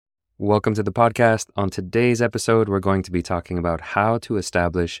Welcome to the podcast. On today's episode, we're going to be talking about how to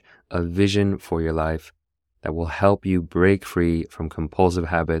establish a vision for your life that will help you break free from compulsive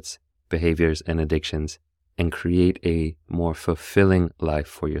habits, behaviors, and addictions and create a more fulfilling life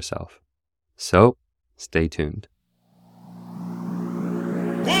for yourself. So, stay tuned.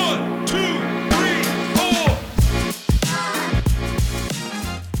 1, 2, 3, 4.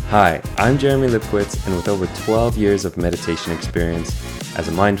 Hi, I'm Jeremy Lipkowitz, and with over 12 years of meditation experience as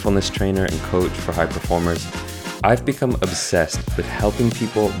a mindfulness trainer and coach for high performers, I've become obsessed with helping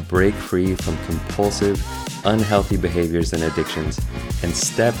people break free from compulsive, unhealthy behaviors and addictions and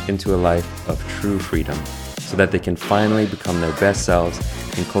step into a life of true freedom so that they can finally become their best selves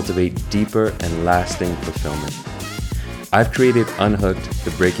and cultivate deeper and lasting fulfillment. I've created Unhooked,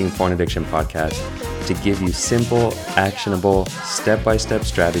 the Breaking Porn Addiction podcast, to give you simple, actionable, step-by-step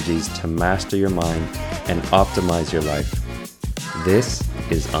strategies to master your mind and optimize your life. This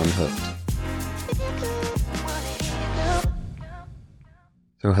is Unhooked.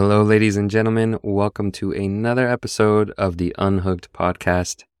 So hello, ladies and gentlemen. Welcome to another episode of the Unhooked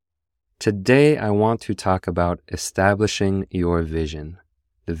podcast. Today, I want to talk about establishing your vision.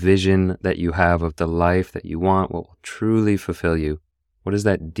 The vision that you have of the life that you want, what will truly fulfill you. What is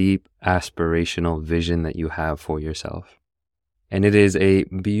that deep aspirational vision that you have for yourself? And it is a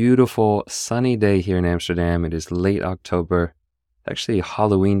beautiful sunny day here in Amsterdam. It is late October. Actually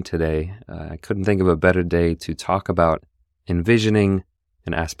Halloween today. I couldn't think of a better day to talk about envisioning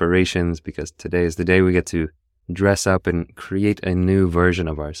and aspirations, because today is the day we get to dress up and create a new version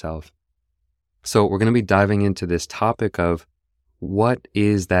of ourselves. So we're going to be diving into this topic of what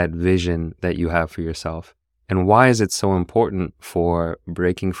is that vision that you have for yourself, and why is it so important for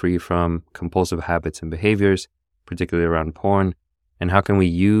breaking free from compulsive habits and behaviors, particularly around porn, and how can we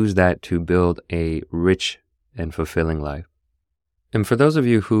use that to build a rich and fulfilling life? And for those of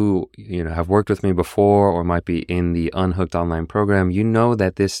you who, have worked with me before or might be in the Unhooked online program, you know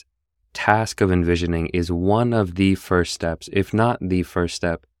that this task of envisioning is one of the first steps, if not the first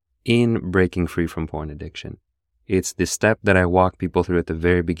step, in breaking free from porn addiction. It's the step that I walk people through at the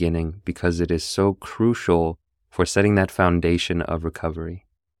very beginning because it is so crucial for setting that foundation of recovery.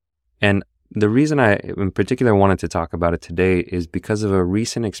 And the reason I in particular wanted to talk about it today is because of a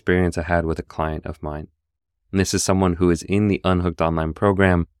recent experience I had with a client of mine. And this is someone who is in the Unhooked online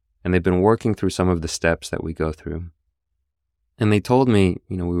program, and they've been working through some of the steps that we go through. And they told me,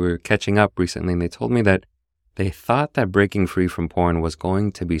 we were catching up recently, and they told me that they thought that breaking free from porn was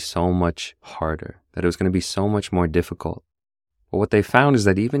going to be so much harder, that it was going to be so much more difficult. But what they found is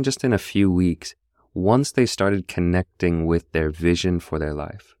that even just in a few weeks, once they started connecting with their vision for their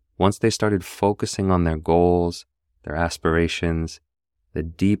life, once they started focusing on their goals, their aspirations, the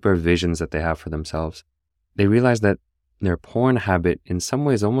deeper visions that they have for themselves, they realized that their porn habit in some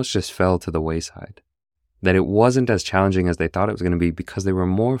ways almost just fell to the wayside. That it wasn't as challenging as they thought it was going to be because they were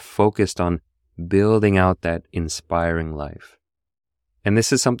more focused on building out that inspiring life. And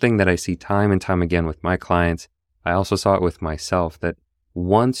this is something that I see time and time again with my clients. I also saw it with myself, that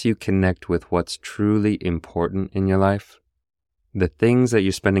once you connect with what's truly important in your life, the things that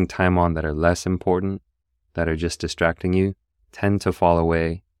you're spending time on that are less important, that are just distracting you, tend to fall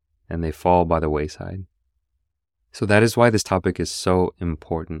away and they fall by the wayside. So that is why this topic is so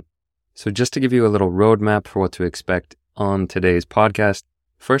important. So just to give you a little roadmap for what to expect on today's podcast,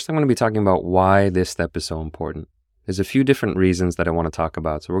 first I'm going to be talking about why this step is so important. There's a few different reasons that I want to talk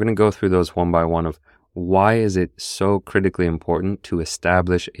about. So we're going to go through those one by one of why is it so critically important to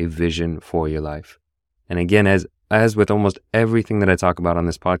establish a vision for your life. And again, as with almost everything that I talk about on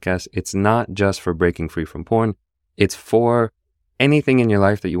this podcast, it's not just for breaking free from porn. It's for anything in your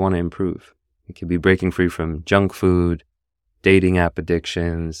life that you want to improve. It could be breaking free from junk food, dating app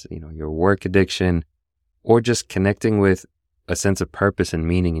addictions, your work addiction, or just connecting with a sense of purpose and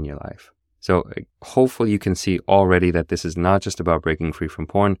meaning in your life. So hopefully you can see already that this is not just about breaking free from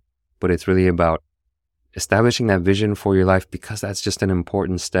porn, but it's really about establishing that vision for your life, because that's just an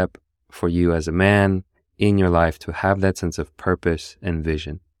important step for you as a man in your life to have that sense of purpose and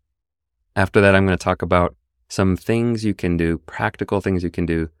vision. After that, I'm going to talk about some things you can do, practical things you can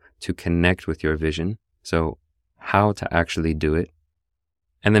do to connect with your vision. So how to actually do it.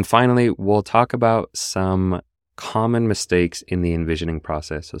 And then finally, we'll talk about some common mistakes in the envisioning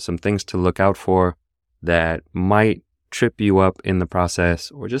process. So some things to look out for that might trip you up in the process,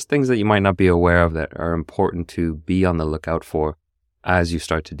 or just things that you might not be aware of that are important to be on the lookout for as you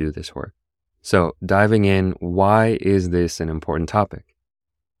start to do this work. So diving in, why is this an important topic?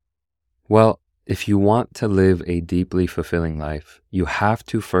 Well, if you want to live a deeply fulfilling life, you have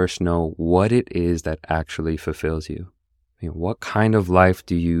to first know what it is that actually fulfills you. What kind of life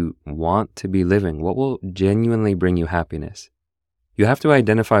do you want to be living? What will genuinely bring you happiness? You have to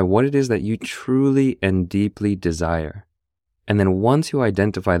identify what it is that you truly and deeply desire. And then once you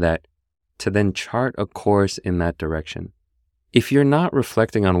identify that, to then chart a course in that direction. If you're not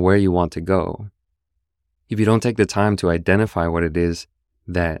reflecting on where you want to go, if you don't take the time to identify what it is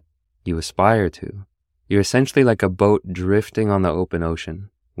that you aspire to, you're essentially like a boat drifting on the open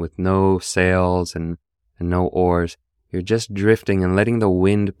ocean with no sails and no oars. You're just drifting and letting the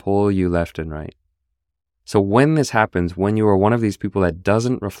wind pull you left and right. So when this happens, when you are one of these people that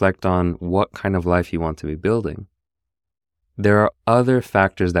doesn't reflect on what kind of life you want to be building, there are other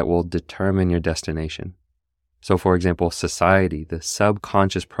factors that will determine your destination. So for example, society, the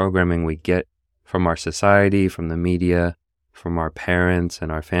subconscious programming we get from our society, from the media, from our parents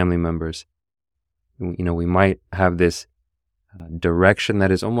and our family members. We might have this direction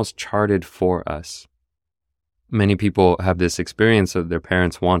that is almost charted for us. Many people have this experience of their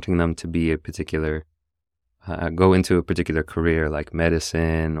parents wanting them to be a particular, go into a particular career like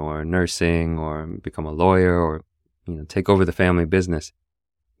medicine or nursing or become a lawyer or, take over the family business.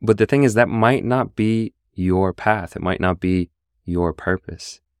 But the thing is that might not be your path. It might not be your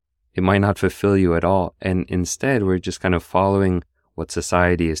purpose. It might not fulfill you at all. And instead, we're just kind of following what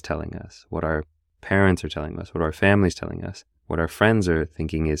society is telling us, what our parents are telling us, what our family's telling us, what our friends are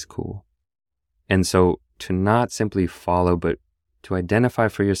thinking is cool. And so to not simply follow, but to identify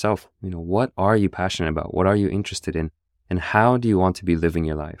for yourself, what are you passionate about? What are you interested in? And how do you want to be living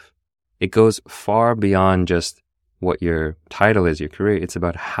your life? It goes far beyond just what your title is, your career. It's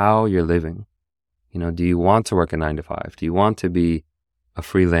about how you're living. Do you want to work a 9 to 5? Do you want to be a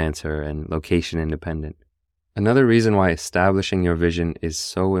freelancer and location independent? Another reason why establishing your vision is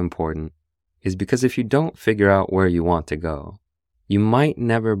so important is because if you don't figure out where you want to go, you might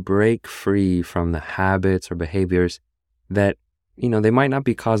never break free from the habits or behaviors that, they might not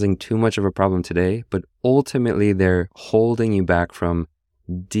be causing too much of a problem today, but ultimately they're holding you back from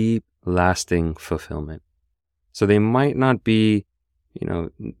deep, lasting fulfillment. So they might not be,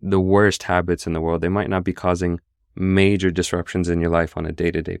 the worst habits in the world. They might not be causing major disruptions in your life on a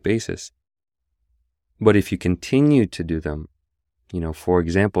day-to-day basis. But if you continue to do them, for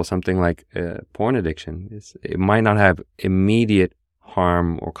example, something like porn addiction, it might not have immediate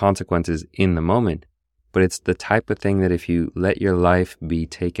harm or consequences in the moment, but it's the type of thing that if you let your life be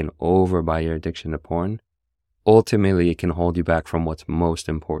taken over by your addiction to porn, ultimately it can hold you back from what's most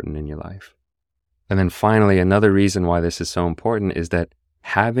important in your life. And then finally, another reason why this is so important is that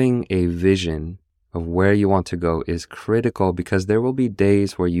having a vision of where you want to go is critical, because there will be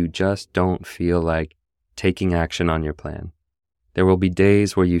days where you just don't feel like taking action on your plan. There will be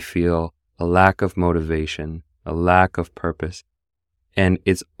days where you feel a lack of motivation, a lack of purpose. And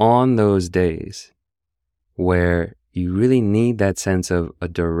it's on those days where you really need that sense of a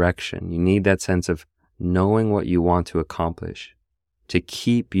direction. You need that sense of knowing what you want to accomplish to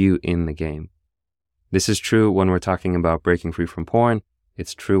keep you in the game. This is true when we're talking about breaking free from porn.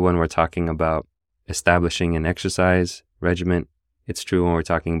 It's true when we're talking about establishing an exercise regimen. It's true when we're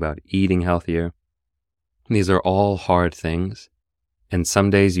talking about eating healthier. These are all hard things, and some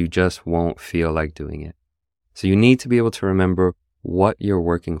days you just won't feel like doing it. So you need to be able to remember what you're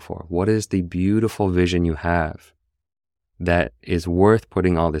working for. What is the beautiful vision you have that is worth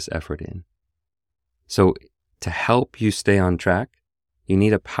putting all this effort in? So to help you stay on track, you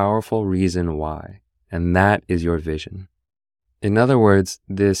need a powerful reason why, and that is your vision. In other words,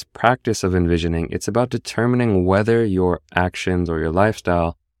 this practice of envisioning, it's about determining whether your actions or your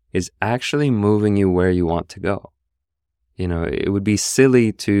lifestyle is actually moving you where you want to go. It would be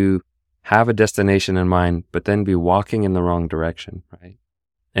silly to have a destination in mind, but then be walking in the wrong direction, right?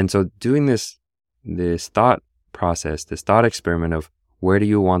 And so doing this thought process, this thought experiment of where do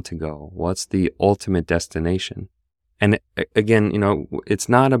you want to go? What's the ultimate destination? And again, it's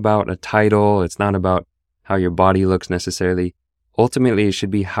not about a title. It's not about how your body looks necessarily. Ultimately, it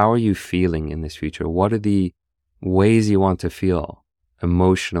should be, how are you feeling in this future? What are the ways you want to feel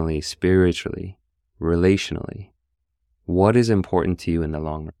emotionally, spiritually, relationally? What is important to you in the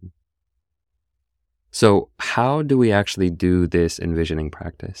long run? So how do we actually do this envisioning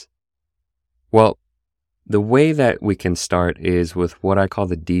practice? Well, the way that we can start is with what I call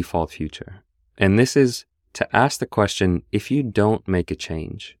the default future. And this is to ask the question, if you don't make a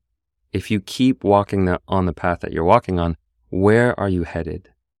change, if you keep walking on the path that you're walking on, where are you headed?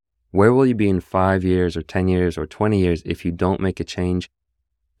 Where will you be in 5 years or 10 years or 20 years if you don't make a change?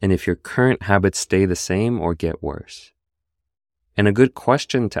 And if your current habits stay the same or get worse? And a good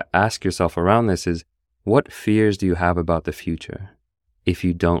question to ask yourself around this is, what fears do you have about the future if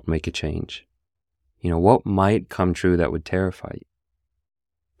you don't make a change? What might come true that would terrify you?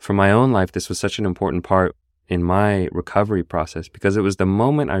 For my own life, this was such an important part in my recovery process because it was the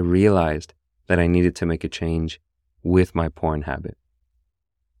moment I realized that I needed to make a change with my porn habit.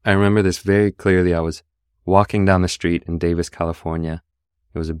 I remember this very clearly. I was walking down the street in Davis, California.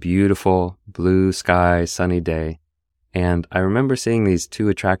 It was a beautiful blue sky, sunny day. And I remember seeing these two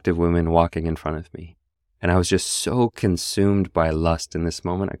attractive women walking in front of me. And I was just so consumed by lust in this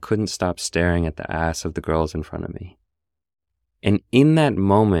moment. I couldn't stop staring at the ass of the girls in front of me. And in that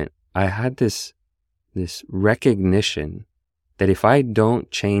moment, I had this recognition that if I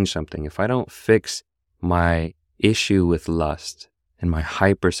don't change something, if I don't fix my issue with lust and my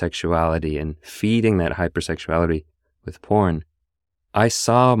hypersexuality and feeding that hypersexuality with porn, I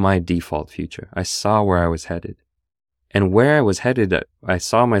saw my default future. I saw where I was headed. And where I was headed, I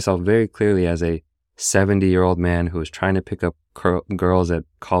saw myself very clearly as a 70-year-old man who was trying to pick up girls at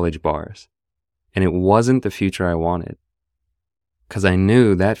college bars. And it wasn't the future I wanted. Because I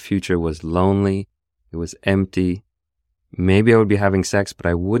knew that future was lonely, it was empty. Maybe I would be having sex, but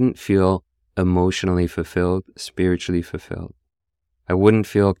I wouldn't feel emotionally fulfilled, spiritually fulfilled. I wouldn't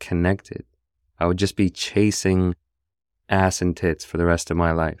feel connected. I would just be chasing ass and tits for the rest of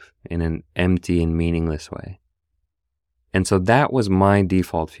my life in an empty and meaningless way. And so that was my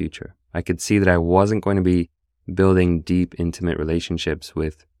default future. I could see that I wasn't going to be building deep, intimate relationships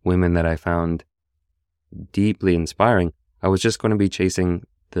with women that I found deeply inspiring. I was just going to be chasing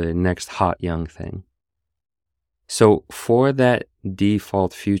the next hot young thing. So for that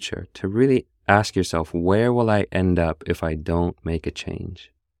default future, to really ask yourself, where will I end up if I don't make a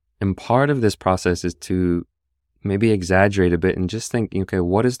change? And part of this process is to maybe exaggerate a bit and just think, okay,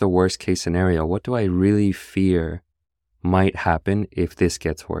 what is the worst case scenario? What do I really fear might happen if this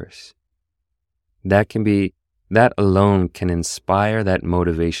gets worse? That alone can inspire that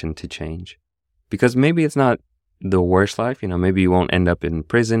motivation to change. Because maybe it's not the worst life, maybe you won't end up in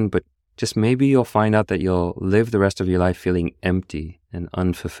prison, but just maybe you'll find out that you'll live the rest of your life feeling empty and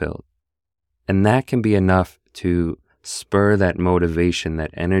unfulfilled. And that can be enough to spur that motivation,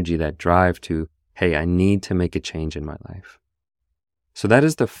 that energy, that drive to, hey, I need to make a change in my life. So that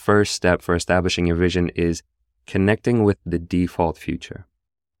is the first step for establishing your vision, is connecting with the default future.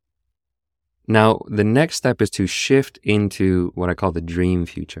 Now, the next step is to shift into what I call the dream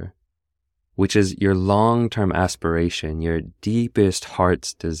future, which is your long-term aspiration, your deepest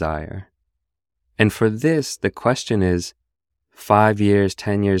heart's desire. And for this, the question is, 5 years,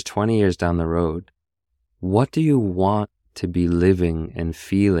 10 years, 20 years down the road, what do you want to be living and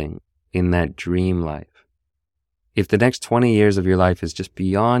feeling in that dream life? If the next 20 years of your life is just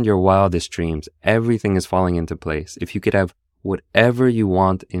beyond your wildest dreams, everything is falling into place. If you could have whatever you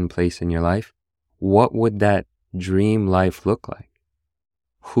want in place in your life, what would that dream life look like?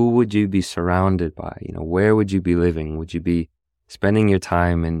 Who would you be surrounded by? Where would you be living? Would you be spending your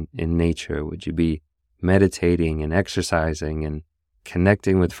time in nature? Would you be meditating and exercising and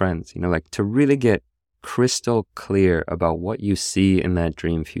connecting with friends? To really get crystal clear about what you see in that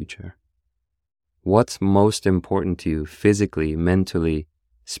dream future. What's most important to you physically, mentally,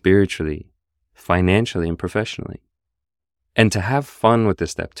 spiritually, financially, and professionally? And to have fun with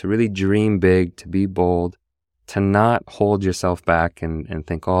this step, to really dream big, to be bold, to not hold yourself back and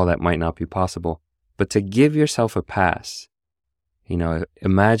think, oh, that might not be possible, but to give yourself a pass.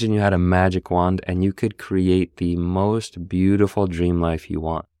 Imagine you had a magic wand and you could create the most beautiful dream life you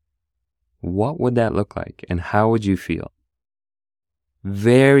want. What would that look like? And how would you feel?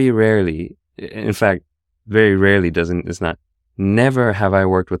 Very rarely, in fact, very rarely never have I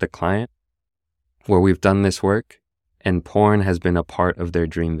worked with a client where we've done this work and porn has been a part of their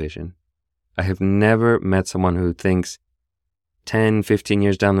dream vision. I have never met someone who thinks 10, 15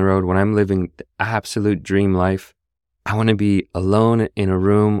 years down the road, when I'm living the absolute dream life, I want to be alone in a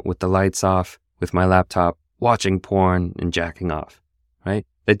room with the lights off, with my laptop, watching porn and jacking off, right?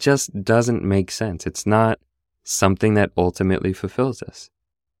 That just doesn't make sense. It's not something that ultimately fulfills us.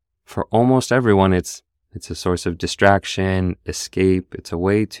 For almost everyone, it's a source of distraction, escape. It's a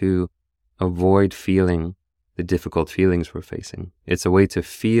way to avoid feeling the difficult feelings we're facing. It's a way to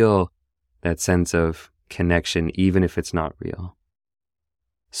feel that sense of connection, even if it's not real.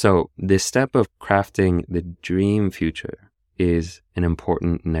 So this step of crafting the dream future is an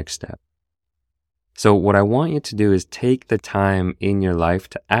important next step. So what I want you to do is take the time in your life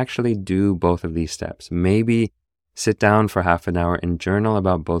to actually do both of these steps. Maybe sit down for half an hour and journal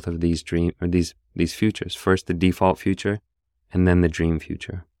about both of these these futures. First, the default future, and then the dream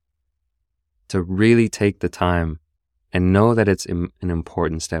future. To really take the time and know that it's an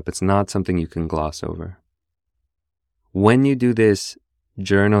important step. It's not something you can gloss over. When you do this,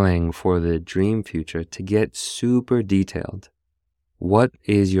 journaling for the dream future to get super detailed. What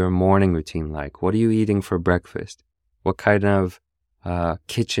is your morning routine like? What are you eating for breakfast? What kind of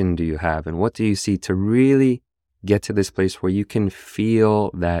kitchen do you have? And what do you see, to really get to this place where you can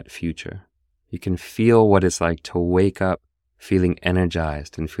feel that future? You can feel what it's like to wake up feeling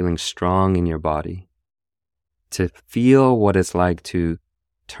energized and feeling strong in your body. To feel what it's like to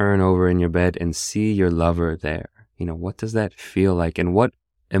turn over in your bed and see your lover there. What does that feel like? And what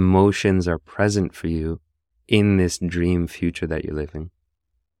emotions are present for you in this dream future that you're living?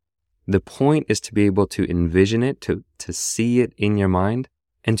 The point is to be able to envision it, to see it in your mind,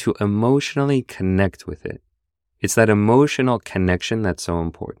 and to emotionally connect with it. It's that emotional connection that's so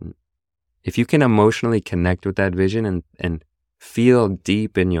important. If you can emotionally connect with that vision and feel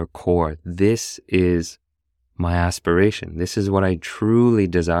deep in your core, this is my aspiration, this is what I truly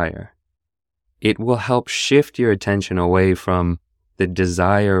desire, it will help shift your attention away from the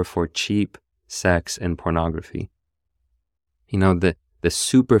desire for cheap sex and pornography. The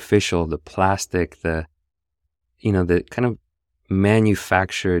superficial, the plastic, the kind of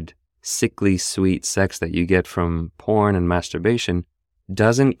manufactured, sickly sweet sex that you get from porn and masturbation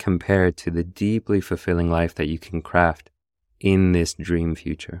doesn't compare to the deeply fulfilling life that you can craft in this dream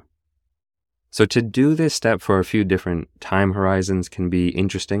future. So to do this step for a few different time horizons can be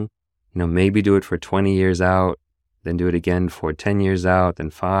interesting. Maybe do it for 20 years out, then do it again for 10 years out, then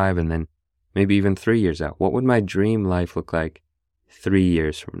 5, and then maybe even 3 years out. What would my dream life look like 3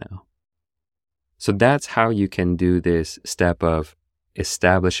 years from now? So that's how you can do this step of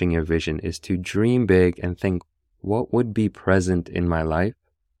establishing your vision, is to dream big and think, what would be present in my life?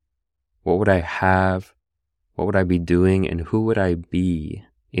 What would I have? What would I be doing? And who would I be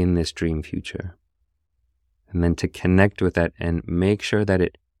in this dream future? And then to connect with that and make sure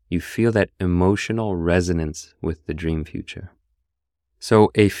that you feel that emotional resonance with the dream future. So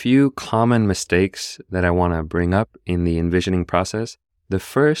a few common mistakes that I want to bring up in the envisioning process. The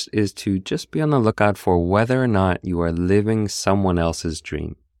first is to just be on the lookout for whether or not you are living someone else's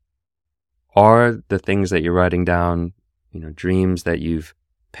dream. Are the things that you're writing down, dreams that you've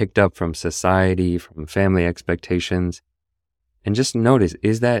picked up from society, from family expectations? And just notice,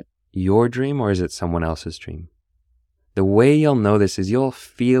 is that your dream or is it someone else's dream? The way you'll know this is you'll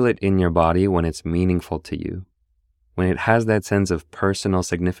feel it in your body when it's meaningful to you. When it has that sense of personal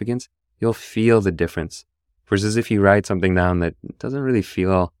significance, you'll feel the difference. Versus if you write something down that doesn't really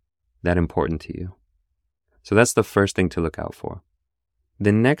feel that important to you. So that's the first thing to look out for.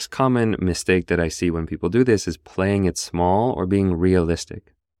 The next common mistake that I see when people do this is playing it small or being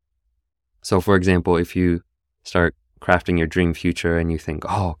realistic. So for example, if you start crafting your dream future and you think,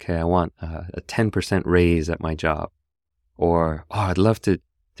 okay, I want a 10% raise at my job. Or, I'd love to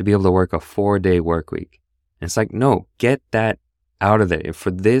be able to work a 4-day work week. And it's like, no, get that out of there.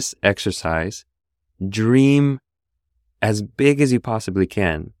 For this exercise, dream as big as you possibly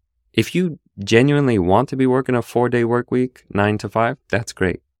can. If you genuinely want to be working a 4-day work week, 9 to 5, that's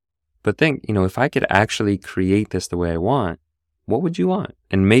great. But think, if I could actually create this the way I want, what would you want?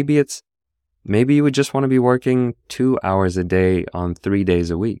 And maybe you would just want to be working 2 hours a day on 3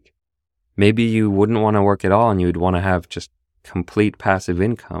 days a week. Maybe you wouldn't want to work at all and you would want to have just complete passive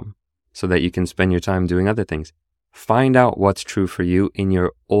income so that you can spend your time doing other things. Find out what's true for you in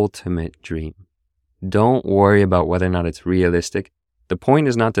your ultimate dream. Don't worry about whether or not it's realistic. The point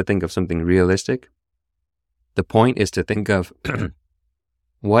is not to think of something realistic. The point is to think of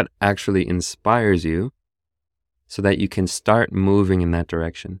what actually inspires you so that you can start moving in that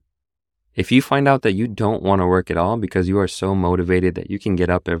direction. If you find out that you don't want to work at all because you are so motivated that you can get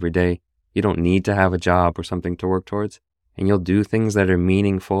up every day, you don't need to have a job or something to work towards, and you'll do things that are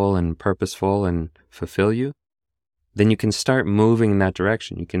meaningful and purposeful and fulfill you, then you can start moving in that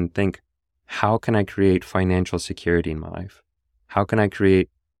direction. You can think, how can I create financial security in my life? How can I create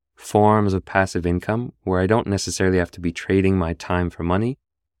forms of passive income where I don't necessarily have to be trading my time for money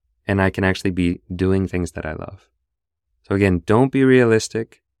and I can actually be doing things that I love? So again, don't be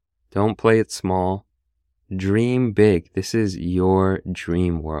realistic. Don't play it small. Dream big. This is your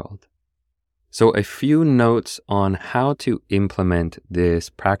dream world. So a few notes on how to implement this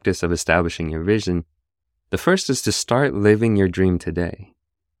practice of establishing your vision. The first is to start living your dream today.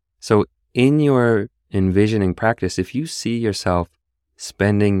 So in your envisioning practice, if you see yourself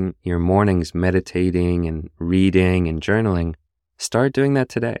spending your mornings meditating and reading and journaling, start doing that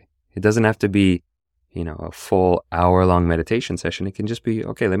today. It doesn't have to be, a full hour-long meditation session. It can just be,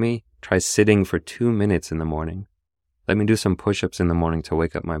 okay, let me try sitting for 2 minutes in the morning. Let me do some push-ups in the morning to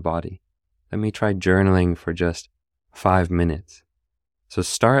wake up my body. Let me try journaling for just 5 minutes. So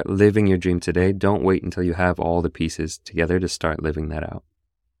start living your dream today. Don't wait until you have all the pieces together to start living that out.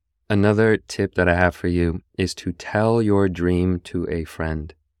 Another tip that I have for you is to tell your dream to a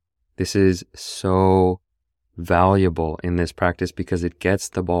friend. This is so valuable in this practice because it gets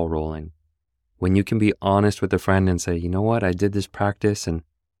the ball rolling. When you can be honest with a friend and say, you know what, I did this practice and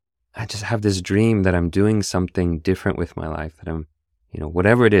I just have this dream that I'm doing something different with my life, that I'm,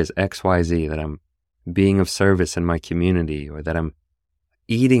 whatever it is, X, Y, Z, that I'm being of service in my community, or that I'm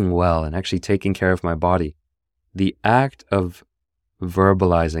eating well and actually taking care of my body. The act of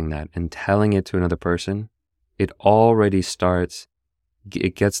verbalizing that and telling it to another person, it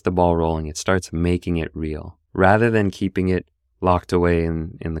gets the ball rolling. It starts making it real rather than keeping it locked away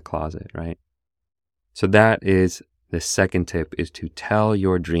in the closet, right? So that is the second tip, is to tell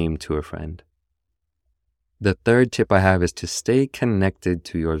your dream to a friend. The third tip I have is to stay connected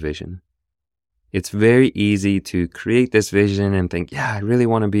to your vision. It's very easy to create this vision and think, yeah, I really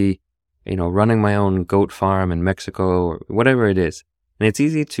want to be, running my own goat farm in Mexico or whatever it is. And it's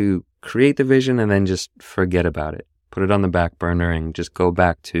easy to create the vision and then just forget about it. Put it on the back burner and just go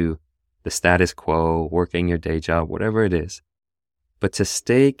back to the status quo, working your day job, whatever it is. But to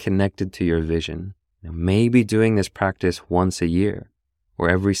stay connected to your vision, maybe doing this practice once a year or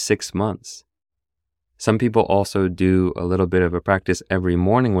every 6 months. Some people also do a little bit of a practice every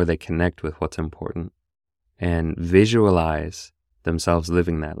morning where they connect with what's important and visualize themselves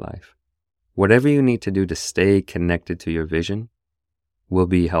living that life. Whatever you need to do to stay connected to your vision will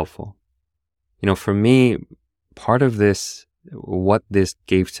be helpful. For me, part of this, what this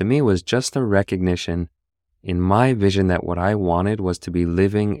gave to me was just the recognition in my vision that what I wanted was to be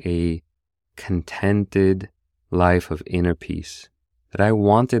living a contented life of inner peace. That I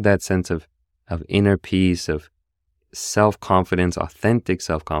wanted that sense of inner peace, of self-confidence, authentic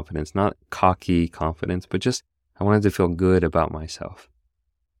self-confidence, not cocky confidence, but just I wanted to feel good about myself.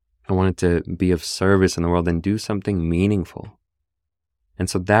 I wanted to be of service in the world and do something meaningful. And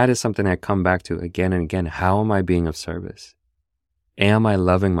so that is something I come back to again and again. How am I being of service? Am I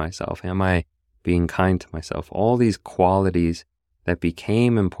loving myself? Am I being kind to myself? All these qualities that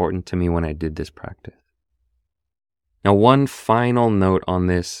became important to me when I did this practice. Now, one final note on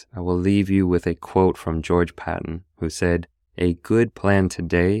this, I will leave you with a quote from George Patton, who said, "A good plan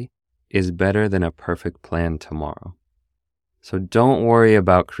today is better than a perfect plan tomorrow." So don't worry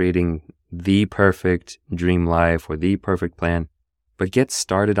about creating the perfect dream life or the perfect plan, but get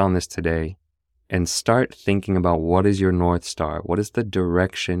started on this today and start thinking about what is your North Star? What is the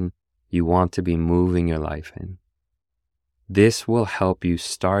direction you want to be moving your life in? This will help you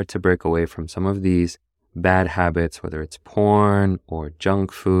start to break away from some of these bad habits, whether it's porn or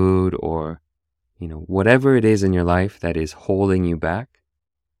junk food or, whatever it is in your life that is holding you back.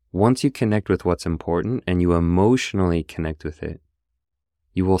 Once you connect with what's important and you emotionally connect with it,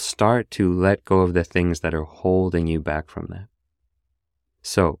 you will start to let go of the things that are holding you back from that.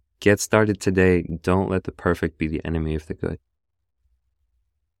 So get started today. Don't let the perfect be the enemy of the good.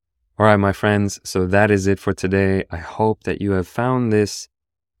 All right, my friends. So that is it for today. I hope that you have found this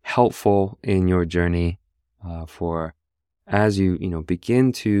helpful in your journey for as you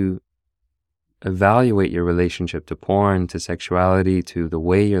begin to evaluate your relationship to porn, to sexuality, to the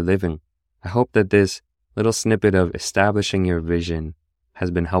way you're living. I hope that this little snippet of establishing your vision has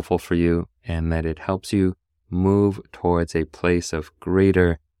been helpful for you and that it helps you move towards a place of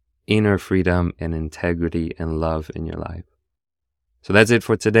greater inner freedom and integrity and love in your life. So that's it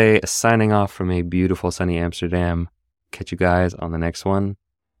for today. Signing off from a beautiful sunny Amsterdam. Catch you guys on the next one.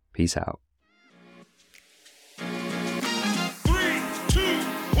 Peace out.